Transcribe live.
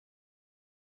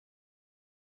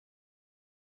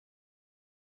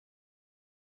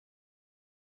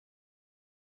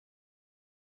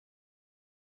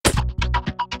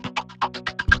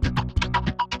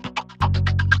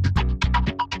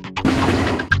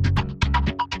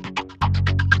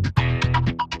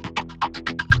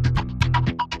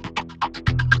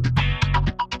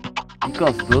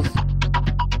discuss this.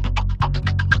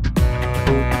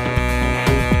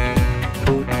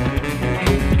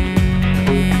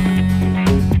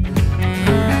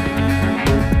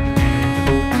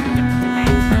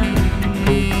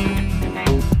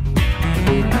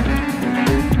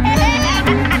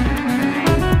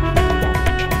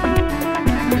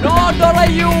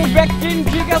 You vaccine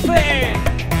ঠিক আছে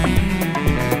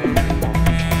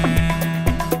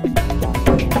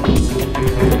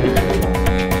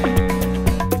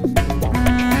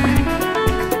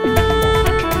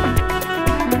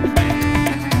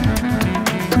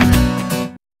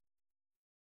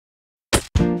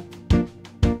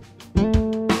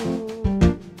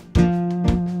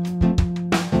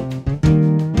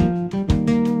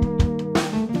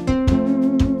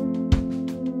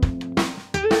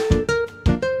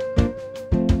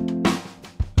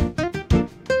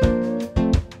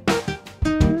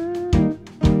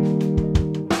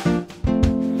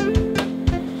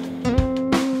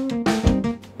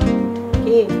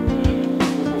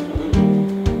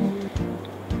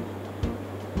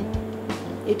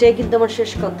এটাই কিন্তু আমার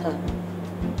শেষ কথা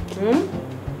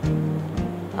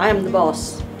I am the boss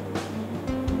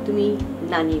তুমি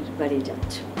নানির বাড়ি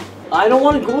যাচ্ছ I don't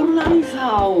want to go to Nani's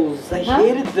house. I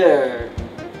hate it there.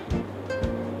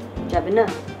 যাবে না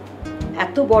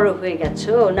এত বড় হয়ে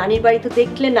গেছো নানির বাড়ি তো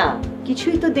দেখলে না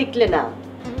কিছুই তো দেখলে না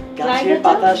গাছের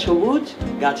পাতা সবুজ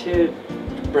গাছের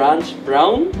ব্রাঞ্চ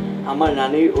ব্রাউন আমার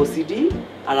নানির ওসিডি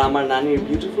আর আমার নানির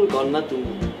বিউটিফুল কন্যা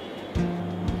তুমি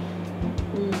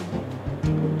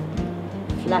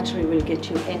Flattery will get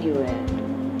you anywhere.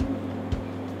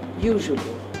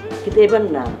 Usually. কিন্তু এবার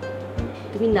না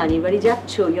তুমি নানির বাড়ি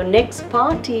যাচ্ছ your next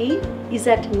party is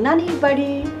at নানির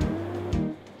বাড়ি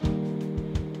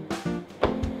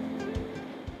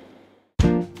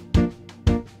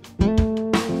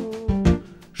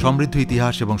সমৃদ্ধ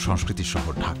ইতিহাস এবং সংস্কৃতির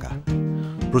শহর ঢাকা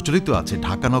প্রচলিত আছে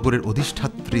ঢাকা নগরের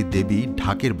অধিষ্ঠাত্রী দেবী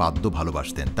ঢাকের বাদ্য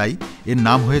ভালোবাসতেন তাই এর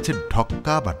নাম হয়েছে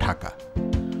ঢক্কা বা ঢাকা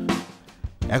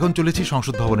এখন চলেছি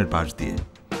সংসদ ভবনের পাশ দিয়ে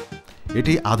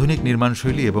এটি আধুনিক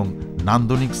নির্মাণশৈলী এবং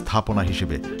নান্দনিক স্থাপনা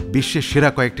হিসেবে বিশ্বের সেরা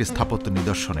কয়েকটি স্থাপত্য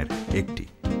নিদর্শনের একটি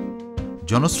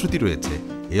জনশ্রুতি রয়েছে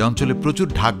এই অঞ্চলে প্রচুর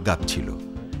ঢাক গাছ ছিল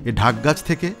এই ঢাক গাছ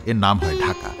থেকে এর নাম হয়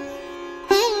Dhaka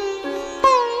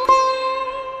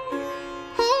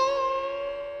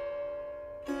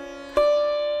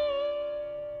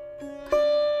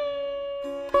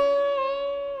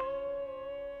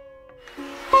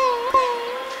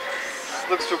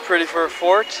Looks too pretty for a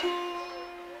fort.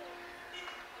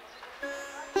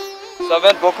 So I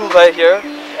met Bokul Bhai here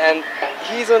and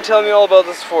he's going to tell me all about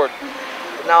this fort.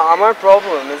 Now our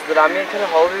problem is that I'm kind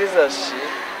of holidays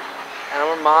and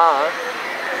our ma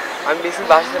I'm basically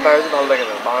bashing the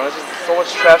Bangladesh is so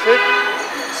much traffic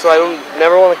so I don't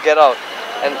never want to get out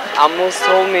and Ammo's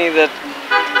told me that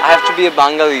I have to be a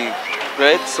Bengali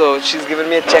right so she's given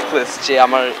me a checklist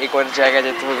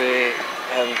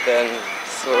and then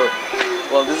so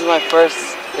well this is my first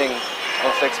thing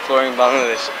of exploring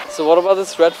Bangladesh. So what about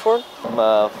this red fort?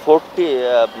 ফোর্টটি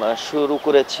শুরু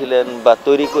করেছিলেন বা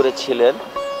তৈরি করেছিলেন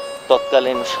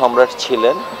তৎকালীন সম্রাট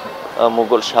ছিলেন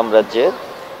মুঘল সাম্রাজ্যের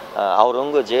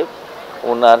আওরঙ্গজেব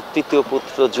ওনার তৃতীয়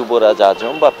পুত্র যুবরাজ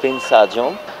আজম বা প্রিন্স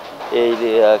আজম এই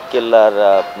কেল্লার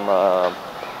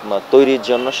তৈরির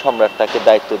জন্য সম্রাটটাকে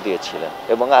দায়িত্ব দিয়েছিলেন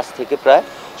এবং আজ থেকে প্রায়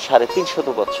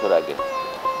 350 বছর আগে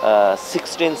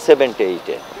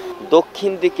 1678-এ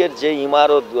দক্ষিণ দিকের যে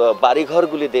ইমারত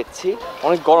বাড়িঘরগুলি দেখছি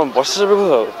অনেক গরম বর্ষা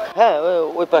হ্যাঁ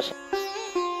ওই পাশে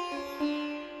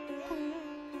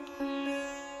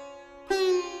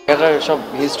এটার সব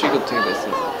হিস্ট্রি করতে গেছে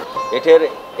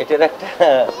এটার একটা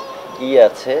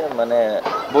আছে মানে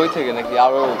বই থেকে নাকি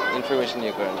আরো ইনফরমেশন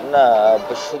নিয়ে করেন না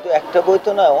শুধু একটা বই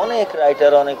তো না অনেক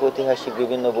রাইটার অনেক ঐতিহাসিক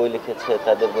বিভিন্ন বই লিখেছে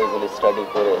তাদের বইগুলি স্টাডি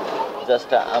করে জাস্ট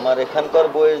আমার এখানকার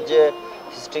বইয়ের যে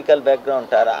হিস্ট্রিক্যাল ব্যাকগ্রাউন্ড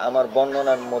আর আমার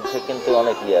বর্ণনার মধ্যে কিন্তু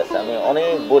অনেক আছে আমি অনেক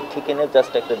বই থেকে নিয়ে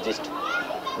জাস্ট একটা জিস্ট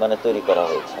মানে তৈরি করা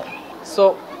হয়েছে So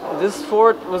this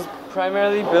fort was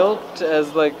primarily built as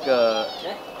like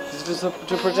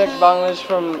to protect Bangladesh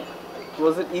from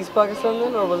was it East Pakistan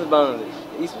then or was it Bangladesh?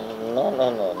 East No.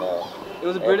 It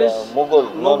was a British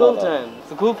Mughal time.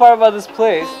 The cool part about this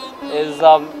place is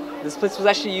this place was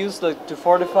actually used to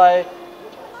fortify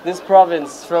this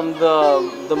province from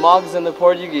the Mughals and the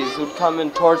Portuguese who'd come and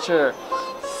torture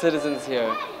citizens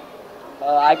here.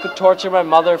 I could torture my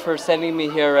mother for sending me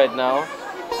here right now.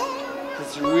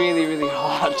 It's really, really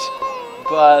hot,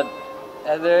 but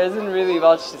there isn't really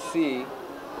much to see.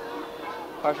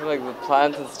 Apart from like the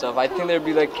plants and stuff. I think there'd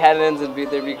be like cannons and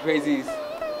there'd be crazies.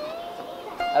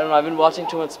 I don't know, I've been watching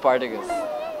too much Spartacus.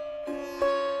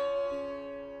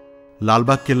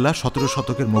 Lalbagh কেল্লা 17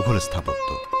 শতকের মোঘল স্থাপত্য।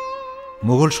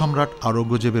 মোঘল সম্রাট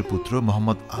আওরঙ্গজেবের পুত্র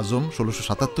মোহাম্মদ আজম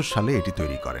 1677 সালে এটি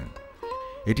তৈরি করেন।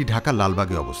 এটি ঢাকার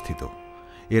লালবাগে অবস্থিত।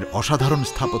 এর অসাধারণ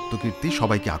স্থাপত্য কীর্তি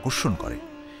সবাইকে আকর্ষণ করে।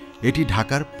 এটি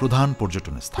ঢাকার প্রধান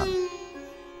পর্যটন স্থান।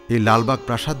 এই লালবাগ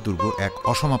প্রাসাদ দুর্গ এক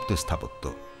অসমাপ্ত স্থাপত্য।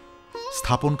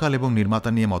 স্থাপনকাল এবং নির্মাতা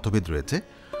নিয়ে মতভেদ রয়েছে।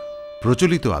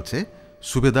 প্রচলিত আছে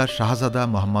সুবেদার শাহজাদা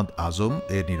মোহাম্মদ আজম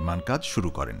এর নির্মাণ কাজ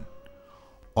শুরু করেন।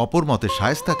 অপর মতে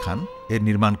শায়েস্তা খান এর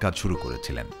নির্মাণ কাজ শুরু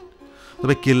করেছিলেন।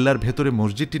 তবে কেল্লার ভেতরে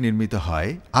মসজিদটি নির্মিত হয়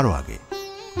আরও আগে।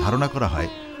 ধারণা করা হয়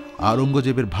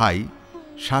আওরঙ্গজেবের ভাই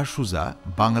শাহ সুজা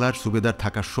বাংলার সুবেদার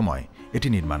থাকার সময় এটি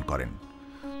নির্মাণ করেন।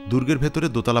 দুর্গের ভেতরে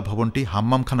দোতলা ভবনটি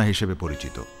হাম্মামখানা হিসেবে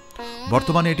পরিচিত।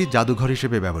 বর্তমানে এটি জাদুঘর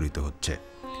হিসেবে ব্যবহৃত হচ্ছে।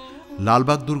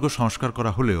 লালবাগ দুর্গ সংস্কার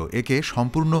করা হলেও একে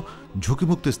সম্পূর্ণ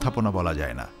ঝুঁকিমুক্ত স্থাপনা বলা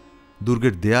যায় না।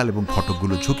 দুর্গের দেয়াল এবং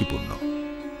ফটকগুলো ঝুঁকিপূর্ণ।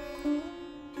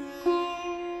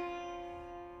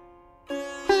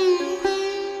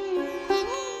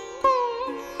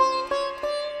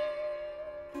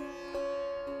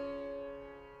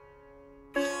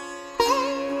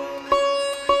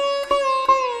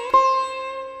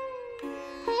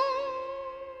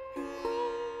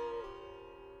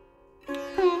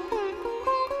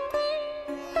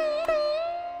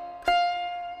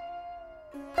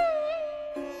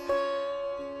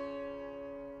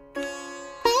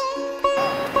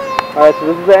 Alright, so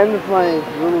this is the end of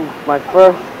my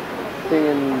first thing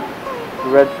in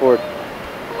Red Fort.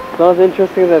 It's not as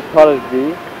interesting as I thought it'd be.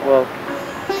 Well,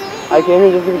 I came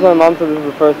here just because my mom said this is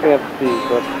the first thing I have to see.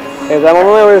 But anyways, I'm on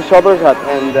my way to Chittagong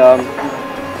and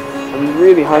I'm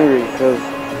really hungry because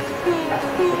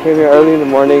I came here early in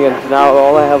the morning and now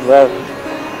all I have left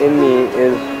in me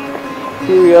is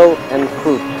cereal and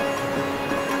fruit.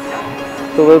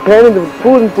 So apparently the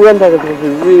food in Puran Dhaka is supposed to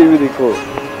be really, really cool.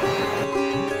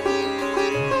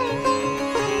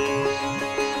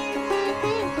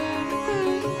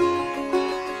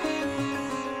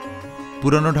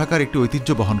 পুরানো ঢাকার একটি ঐতিহ্য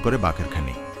বহন করে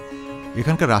বাকেরখানি।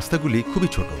 এখানকার রাস্তাগুলি খুবই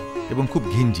ছোট এবং খুব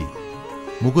ঘিঞ্জি।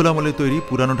 মুঘল আমলে তৈরি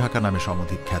পুরানো ঢাকা নামে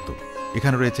সমধিক খ্যাত।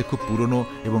 এখানে রয়েছে খুব পুরনো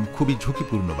এবং খুবই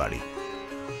ঝুঁকিপূর্ণ বাড়ি।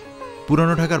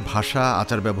 পুরানো ঢাকার ভাষা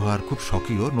আচার ব্যবহার খুব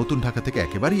স্বকীয়, নতুন ঢাকা থেকে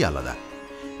একেবারেই আলাদা।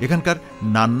 এখানকার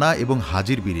নান্না এবং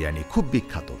হাজির বিরিয়ানি খুব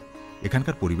বিখ্যাত।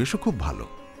 এখানকার পরিবেশও খুব ভালো।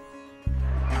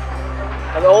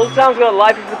 The old town's got a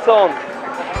life of its own.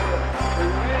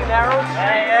 It's really narrow.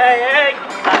 Hey!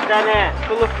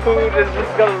 Full of food, it's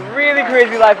just got a really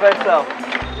crazy life by itself.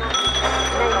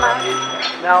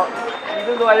 Now,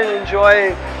 even though I didn't enjoy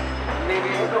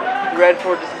maybe Red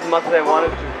Fort just as much as I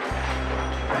wanted to,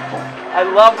 I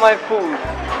love my food.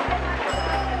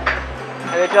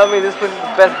 And they tell me this place is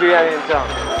the best biryani in town.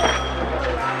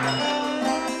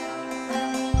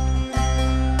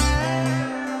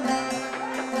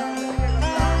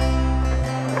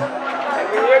 And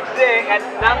we're here today at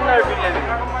Namnar Biryani.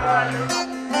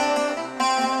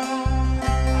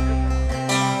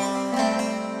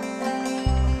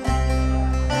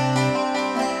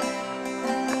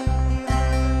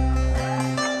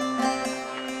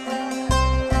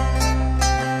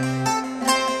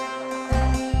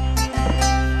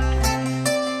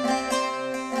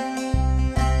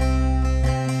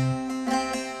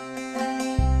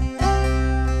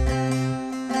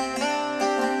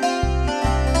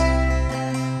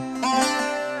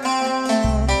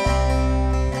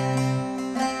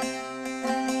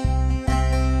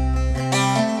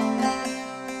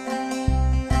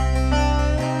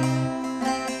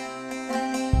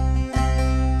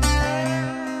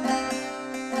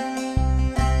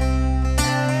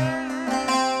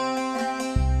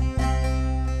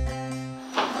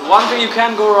 One thing you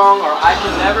can't go wrong, or I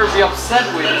can never be upset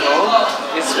with though,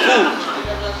 is food.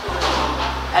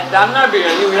 At Namnar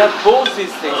Biryani we have both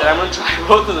these things, and I'm going to try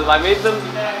both of them. I made them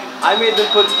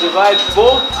divide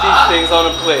both these things on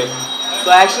a plate. So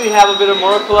I actually have a bit of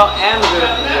morok pulao and a bit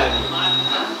of biryani.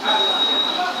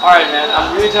 Alright man, I'm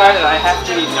really tired and I have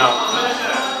to eat now.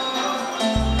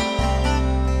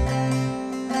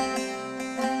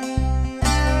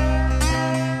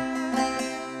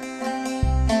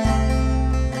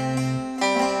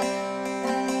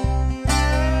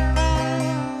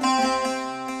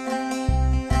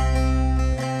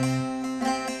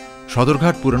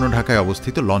 Sadarghat পুরানো ঢাকায়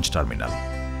অবস্থিত launch terminal.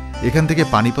 এখান থেকে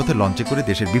পানিপথে লঞ্চে করে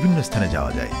দেশের বিভিন্ন স্থানে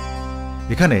যাওয়া যায়।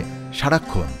 এখানে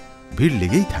সারাক্ষণ ভিড়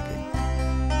লেগেই থাকে।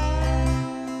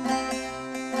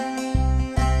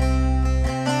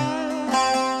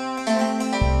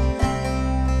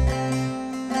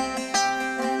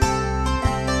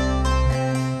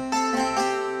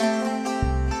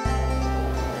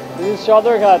 This is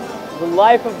Chittagong, the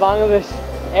life of Bangladesh.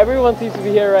 Everyone seems to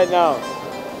be here right now.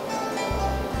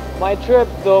 my trip,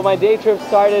 though my day trip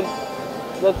started,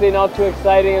 let's say, not too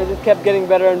exciting, and it just kept getting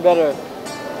better and better.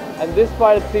 And this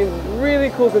part, it seems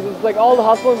really cool because it's like all the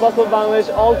hustle and bustle of Bangladesh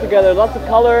all together. Lots of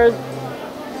colors,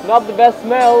 not the best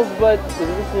smells, but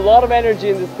there's just a lot of energy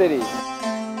in the city.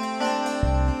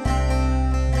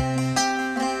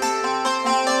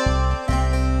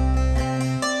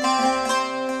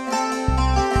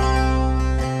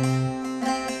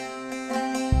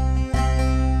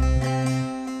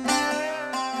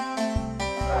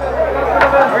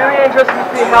 Really interesting to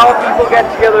see how people get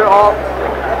together all.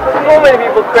 So many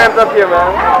people cramped up here, man.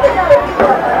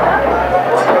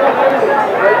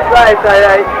 It's nice.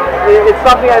 It's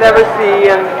something I never see,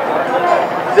 and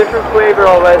different flavor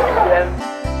always.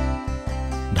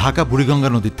 Dhaka Buriganga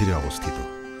নদীর তীরে অবস্থিত।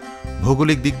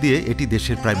 ভৌগোলিক দিক দিয়ে এটি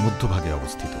দেশের প্রায় মধ্যভাগে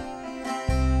অবস্থিত।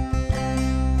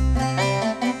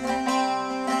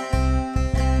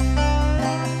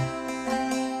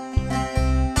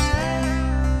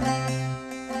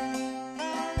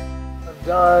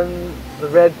 Done the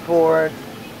Red Fort.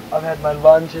 I've had my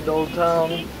lunch in Old Town,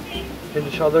 in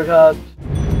the Shodderghat.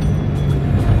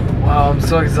 Wow, I'm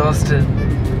so exhausted.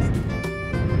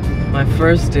 My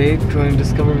first day trying to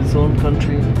discover his own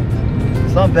country.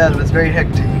 It's not bad, but it's very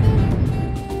hectic.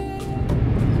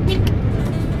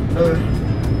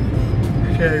 I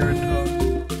can't even talk.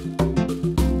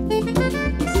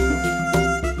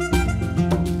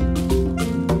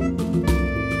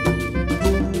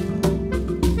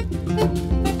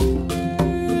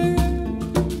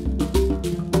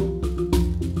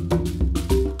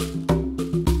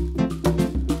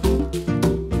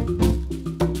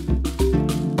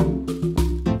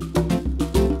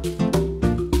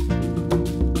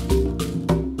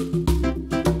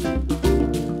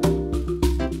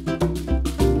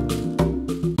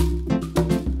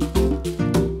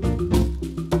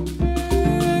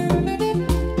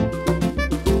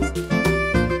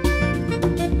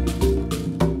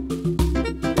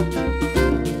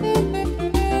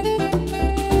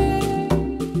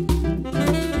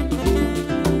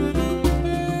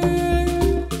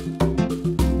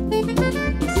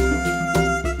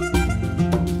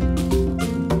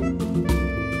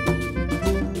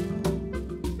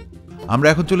 আমরা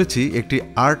এখন চলেছি একটি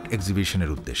art এক্সিবিশনের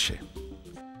উদ্দেশ্যে।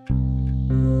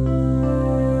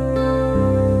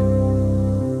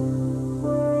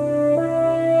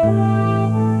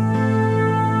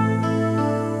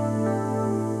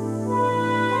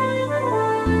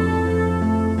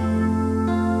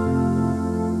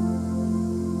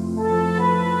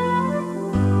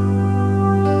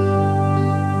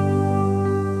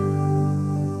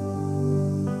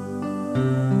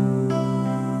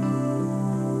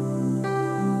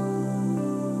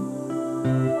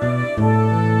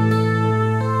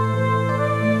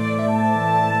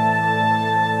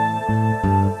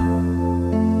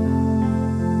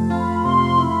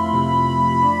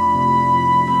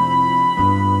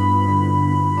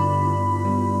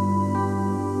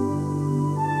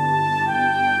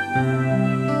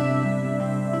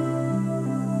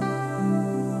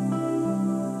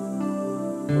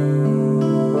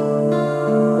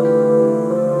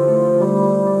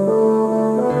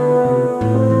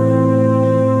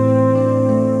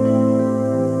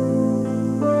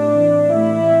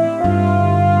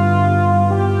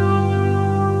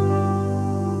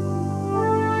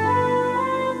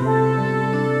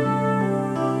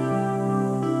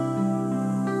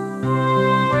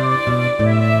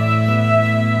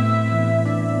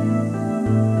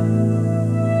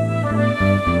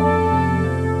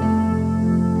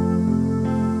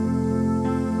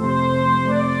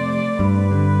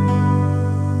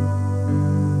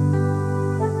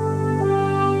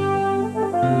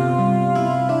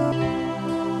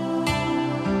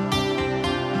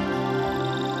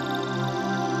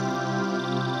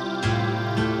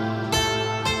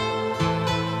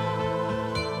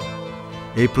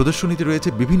 এই প্রদর্শনীতে রয়েছে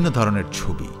বিভিন্ন ধরনের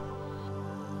ছবি,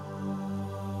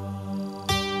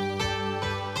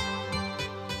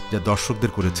 যা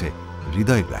দর্শকদের করেছে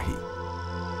হৃদয়গ্রাহী।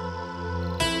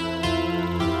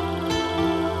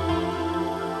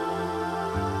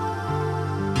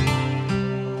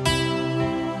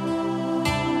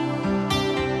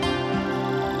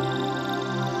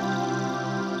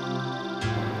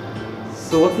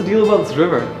 So what's the deal about this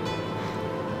river?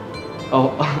 Oh,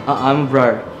 I'm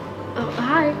Abrar. Oh,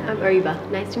 hi, I'm Ariba.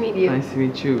 Nice to meet you. Nice to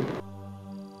meet you.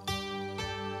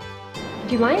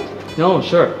 Do you mind? No,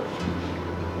 sure.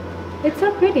 It's so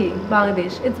pretty,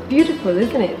 Bangladesh. It's beautiful,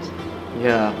 isn't it?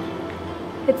 Yeah.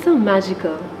 It's so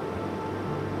magical.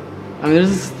 I mean,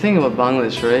 there's this thing about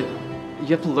Bangladesh, right?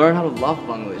 You have to learn how to love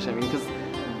Bangladesh. I mean, because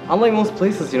unlike most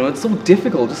places, you know, it's so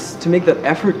difficult just to make that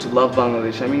effort to love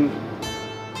Bangladesh. I mean,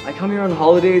 I come here on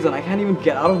holidays and I can't even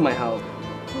get out of my house.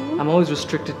 I'm always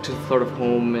restricted to sort of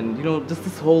home, and you know, just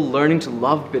this whole learning to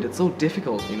love bit, it's so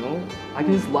difficult, you know? I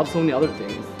can just love so many other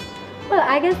things. Well,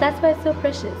 I guess that's why it's so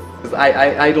precious.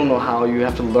 I don't know how you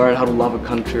have to learn how to love a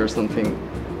country or something.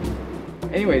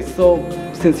 Anyway, so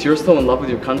since you're so in love with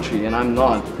your country and I'm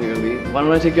not, clearly, why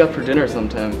don't I take you out for dinner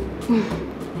sometime?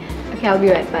 Okay, I'll be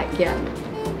right back, yeah.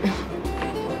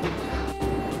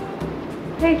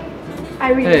 Hey, I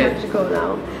really Hey. have to go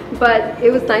now. But it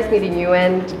was nice meeting you,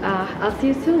 and I'll see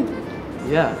you soon.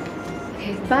 Yeah.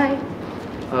 Okay, bye.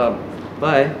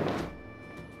 Bye.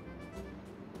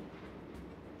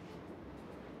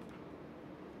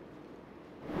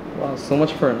 Wow, so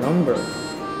much for a number.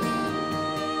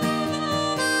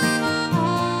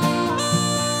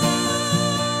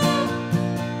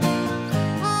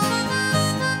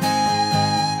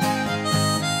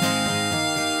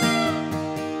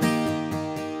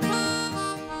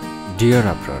 Dear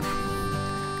Abrar,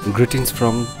 greetings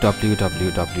from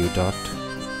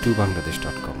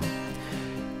www.tobangladesh.com.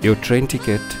 Your train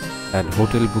ticket and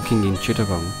hotel booking in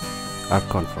Chittagong are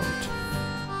confirmed.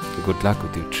 Good luck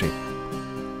with your trip.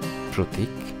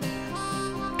 Pratik,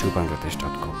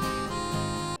 tobangladesh.com.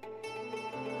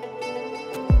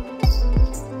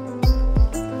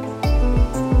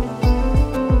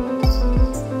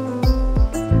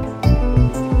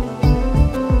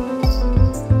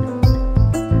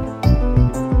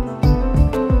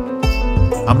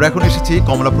 আমরা এখন এসেছি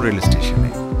Kamalapur rail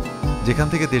স্টেশনে, যেখান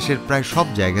থেকে দেশের প্রায় সব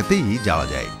জায়গাতেই যাওয়া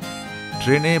যায়।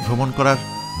 ট্রেনে ভ্রমণ করার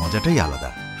মজাটাই আলাদা।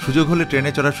 সুযোগ হলে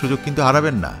ট্রেনে চড়ার সুযোগ কিন্তু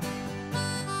হারাবেন না।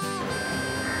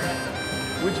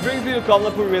 Which brings me to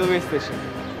Komlapur railway station.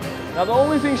 Now the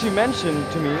only thing she mentioned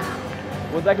to me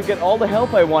was I could get all the help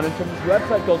I wanted from this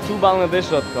website called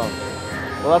tobangladesh.com.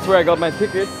 Well, that's where I got my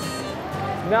tickets.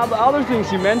 Now the other thing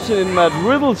she mentioned in that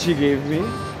riddle she gave me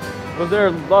was there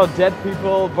are a lot of dead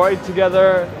people buried together,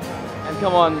 and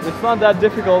come on, it's not that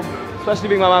difficult, especially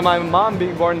being my mom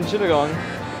being born in Chittagong.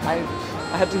 I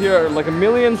had to hear like a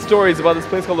million stories about this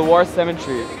place called the War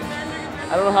Cemetery.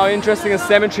 I don't know how interesting a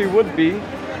cemetery would be,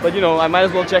 but you know, I might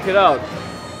as well check it out.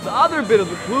 The other bit of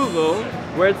the clue though,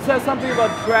 where it says something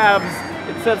about crabs,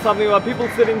 it says something about people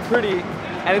sitting pretty,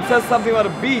 and it says something about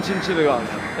a beach in Chittagong.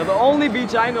 Now the only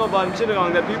beach I know about in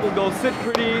Chittagong that people go sit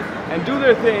pretty and do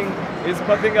their thing is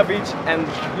Patinga Beach, and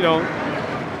you know,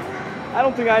 I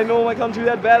don't think I know my country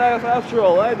that bad after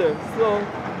all either, so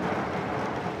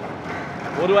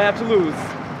what do I have to lose?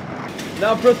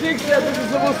 Now Pratik said this is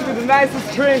supposed to be the nicest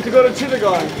train to go to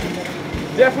Chittagong.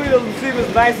 Definitely doesn't seem as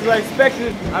nice as I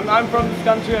expected. I'm from this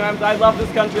country and I love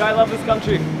this country, I love this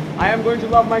country. I am going to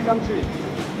love my country.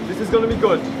 This is going to be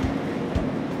good.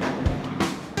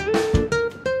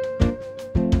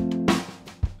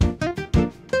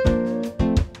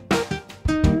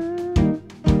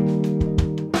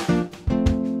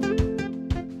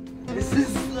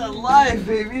 Life,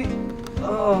 baby.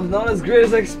 Oh, not as great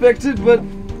as I expected, but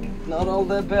not all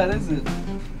that bad, is it?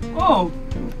 Oh,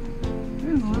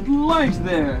 there's a little light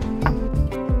there.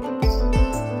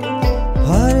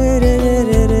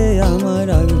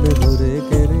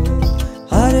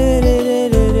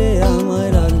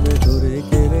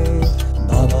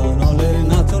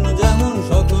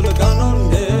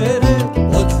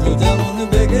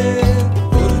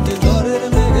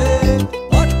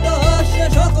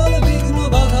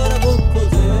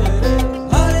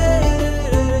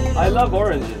 I love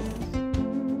oranges.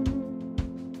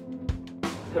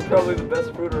 They're probably the best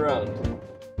fruit around.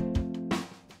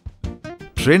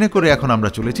 ট্রেনে করে এখন আমরা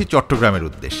চলেছি চট্টগ্রামের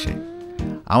উদ্দেশ্যে।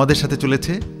 আমাদের সাথে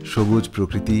চলেছে সবুজ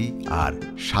প্রকৃতি আর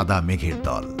সাদা মেঘের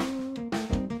দল।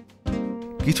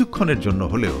 কিছুক্ষণের জন্য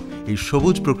হলেও এই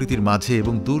সবুজ প্রকৃতির মাঝে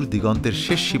এবং দূর দিগন্তের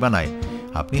শেষ সীমানায়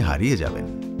আপনি হারিয়ে যাবেন।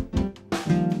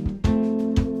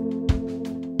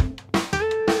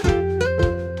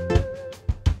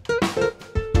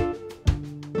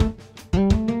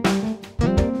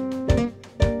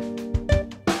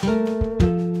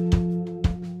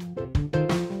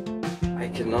 I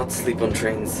cannot sleep on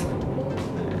trains.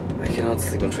 I cannot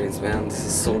sleep on trains, man. This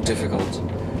is so difficult.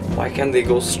 Why can't they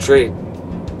go straight?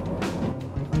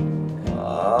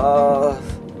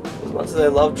 As much as I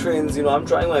love trains, you know, I'm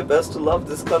trying my best to love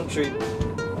this country.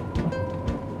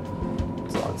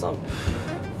 It's not.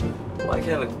 Why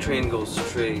can't a train go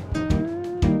straight?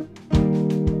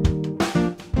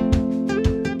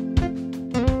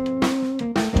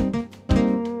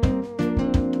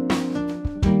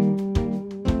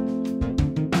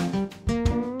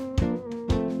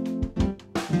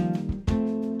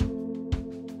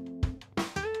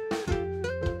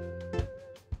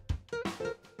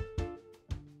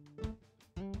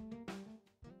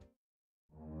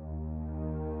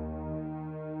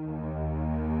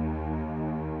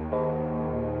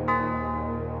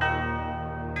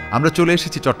 আমরা চলে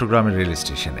এসেছি চট্টগ্রামের rail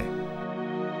স্টেশনে।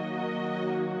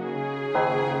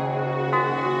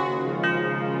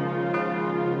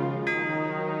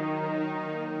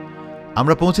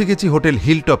 আমরা পৌঁছে গেছি hotel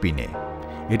hilltop ইনে।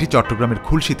 এটি চট্টগ্রামের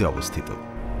খুলশীতে অবস্থিত।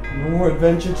 No more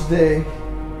adventure today.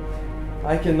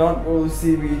 I cannot go to the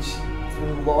sea beach. It's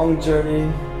been a long journey.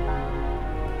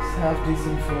 Just have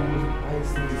decent food. I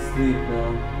just need to sleep now.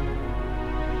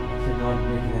 I cannot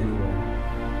make it anymore.